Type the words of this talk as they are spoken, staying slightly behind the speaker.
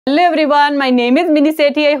Hello everyone, my name is Mini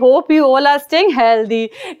Sethi. I hope you all are staying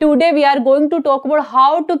healthy. Today we are going to talk about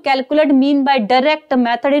how to calculate mean by direct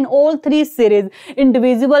method in all three series: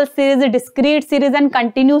 indivisible series, discrete series and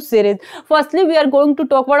continuous series. Firstly, we are going to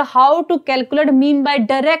talk about how to calculate mean by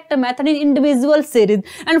direct method in indivisible series.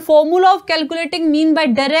 And formula of calculating mean by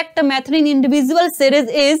direct method in indivisible series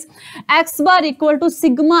is x bar equal to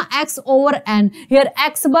sigma x over n. Here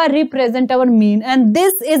x bar represent our mean and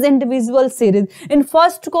this is indivisible series. In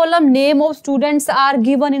first column name of students are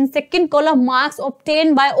given, in second column marks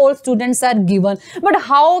obtained by all students are given. But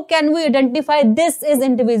how can we identify this is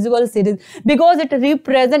indivisible series? Because it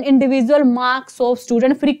represents individual marks of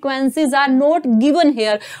student. Frequencies are not given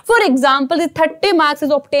here. For example, the 30 marks is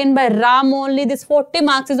obtained by Ram only, this 40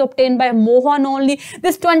 marks is obtained by Mohan only,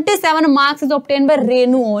 this 27 marks is obtained by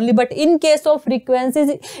Renu only. But in case of frequencies,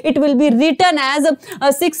 it will be written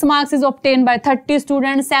as 6 marks is obtained by 30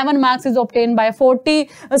 students, 7 marks is obtained by 40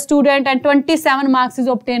 student and 27 marks is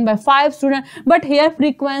obtained by 5 students. But here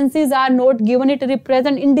frequencies are not given. It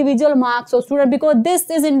represents individual marks of student because this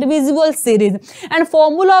is indivisible series. And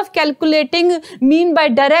formula of calculating mean by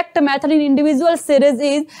direct method in indivisible series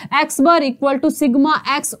is x bar equal to sigma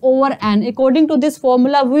x over n. According to this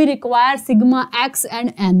formula, we require sigma x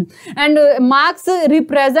and n, and marks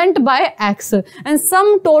represent by x, and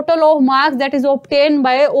sum total of marks that is obtained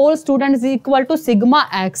by all students is equal to sigma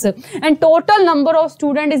x, and total number of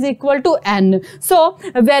students is equal to n. So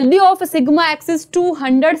value of sigma x is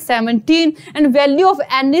 217 and value of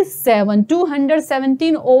n is 7.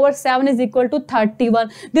 217 over 7 is equal to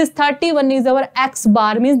 31. This 31 is our x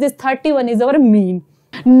bar, means this 31 is our mean.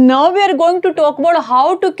 Now we are going to talk about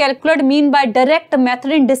how to calculate mean by direct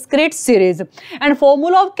method in discrete series. And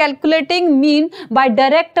formula of calculating mean by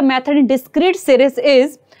direct method in discrete series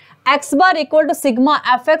is x bar equal to sigma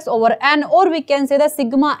fx over n, or we can say that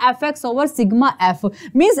sigma fx over sigma f,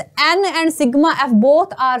 means n and sigma f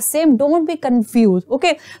both are same, don't be confused.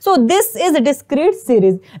 Okay, so this is a discrete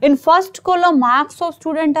series. In first column marks of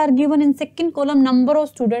student are given, in second column number of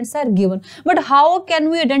students are given. But how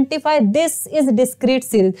can we identify this is discrete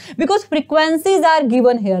series? Because frequencies are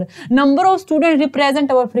given here. Number of students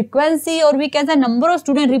represent our frequency, or we can say number of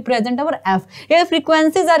students represent our f. Here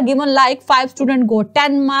frequencies are given like 5 students go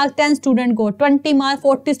 10 marks, 10 students go 20 marks,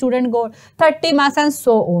 40 students go 30 marks and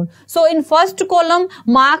so on. So in first column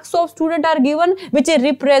marks of student are given which is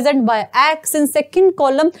represented by x. In second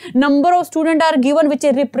column number of students are given which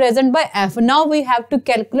is represented by f. Now we have to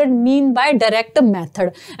calculate mean by direct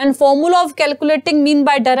method, and formula of calculating mean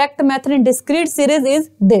by direct method in discrete series is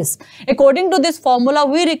this. According to this formula,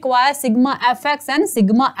 we require sigma fx and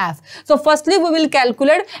sigma f. So firstly we will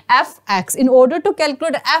calculate fx. In order to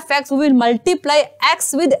calculate fx, we will multiply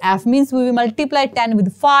x with f, means we will multiply 10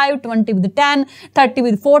 with 5, 20 with 10, 30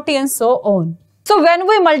 with 40 and so on. So when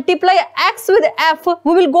we multiply x with f,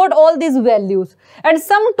 we will get all these values, and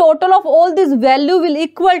sum total of all these value will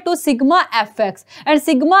equal to sigma fx, and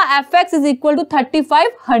sigma fx is equal to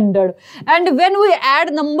 3500. And when we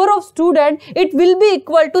add number of students, it will be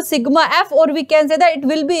equal to sigma f, or we can say that it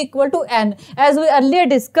will be equal to n. As we earlier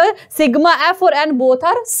discussed, sigma f or n both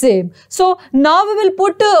are same. So now we will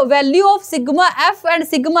put value of sigma f and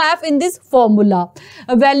sigma f in this formula.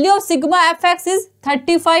 Value of sigma fx is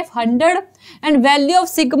 3500 and value of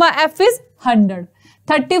sigma f is 100.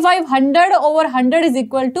 3500 over 100 is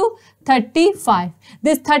equal to 35.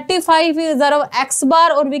 This 35 is our x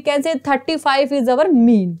bar, or we can say 35 is our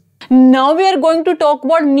mean. Now we are going to talk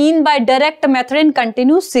about mean by direct method in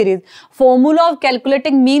continuous series. Formula of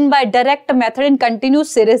calculating mean by direct method in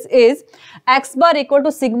continuous series is x bar equal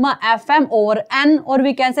to sigma fm over n, or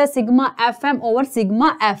we can say sigma fm over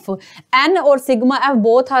sigma f. N or sigma f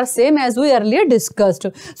both are same as we earlier discussed.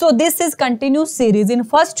 So this is continuous series. In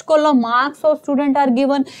first column marks of student are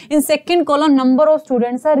given, in second column number of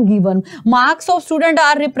students are given. Marks of student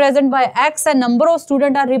are represented by x and number of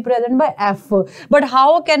student are represented by f. But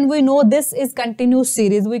how can we know this is continuous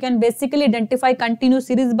series? We can basically identify continuous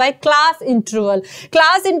series by class interval.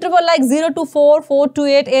 Class interval like 0 to 4, 4 to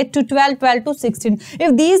 8, 8 to 12, 12 to 16.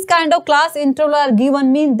 If these kind of class interval are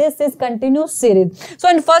given, mean this is continuous series. So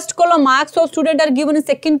in first column marks of student are given, in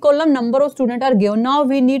second column number of student are given. Now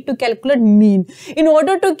we need to calculate mean. In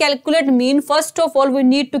order to calculate mean, first of all we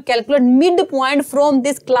need to calculate midpoint from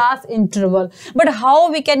this class interval. But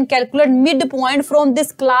how we can calculate midpoint from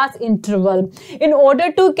this class interval? In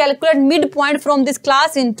order to calculate calculate midpoint from this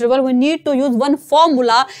class interval, we need to use one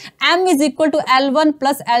formula. M is equal to L1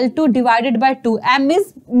 plus L2 divided by 2. M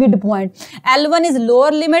is midpoint. L1 is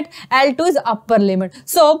lower limit, L2 is upper limit.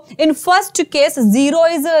 So in first case, 0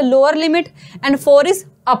 is a lower limit and 4 is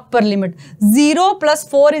upper limit. 0 plus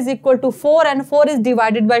 4 is equal to 4 and 4 is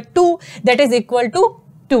divided by 2, that is equal to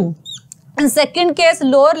 2. In second case,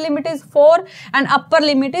 lower limit is 4 and upper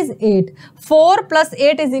limit is 8. 4 plus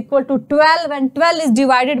 8 is equal to 12 and 12 is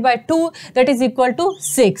divided by 2, that is equal to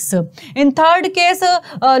 6. In third case,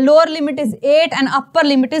 lower limit is 8 and upper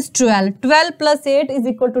limit is 12. 12 plus 8 is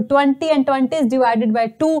equal to 20 and 20 is divided by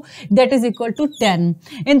 2, that is equal to 10.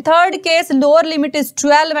 In third case, lower limit is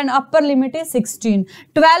 12 and upper limit is 16.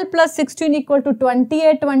 12 plus 16 equal to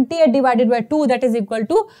 28. 28 divided by 2, that is equal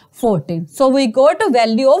to 14. So we got a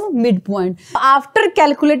value of midpoint. After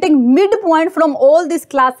calculating midpoint from all this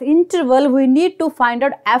class interval, we need to find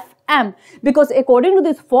out FM, because according to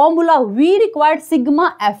this formula we required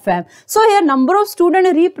sigma FM. So here number of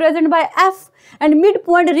students represented by F and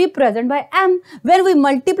midpoint represented by M. When we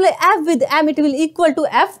multiply F with M, it will equal to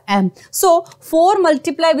FM. So 4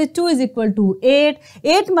 multiply with 2 is equal to 8.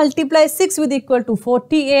 8 multiply 6 with equal to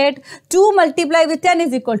 48. 2 multiply with 10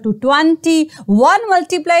 is equal to 20. 1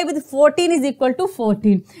 multiply with 14 is equal to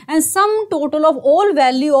 14. And sum total of all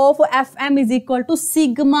value of FM is equal to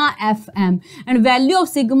sigma FM. And value of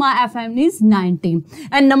sigma FM is 90.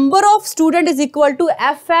 And number of student is equal to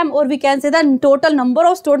FM, or we can say the total number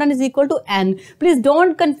of student is equal to N. Please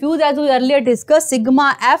don't confuse, as we earlier discussed,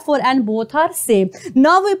 sigma F or N both are same.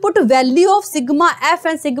 Now we put value of sigma F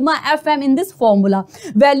and sigma FM in this formula.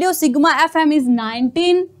 Value of sigma FM is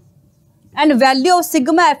 19 and value of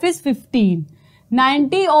sigma F is 15.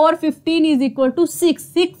 90 over 15 is equal to 6.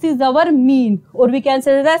 6 is our mean, or we can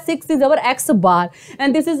say that 6 is our X bar.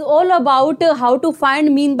 And this is all about how to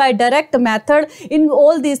find mean by direct method in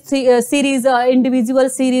all these series, individual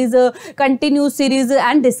series, continuous series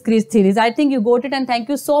and discrete series. I think you got it, and thank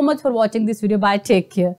you so much for watching this video. Bye, take care.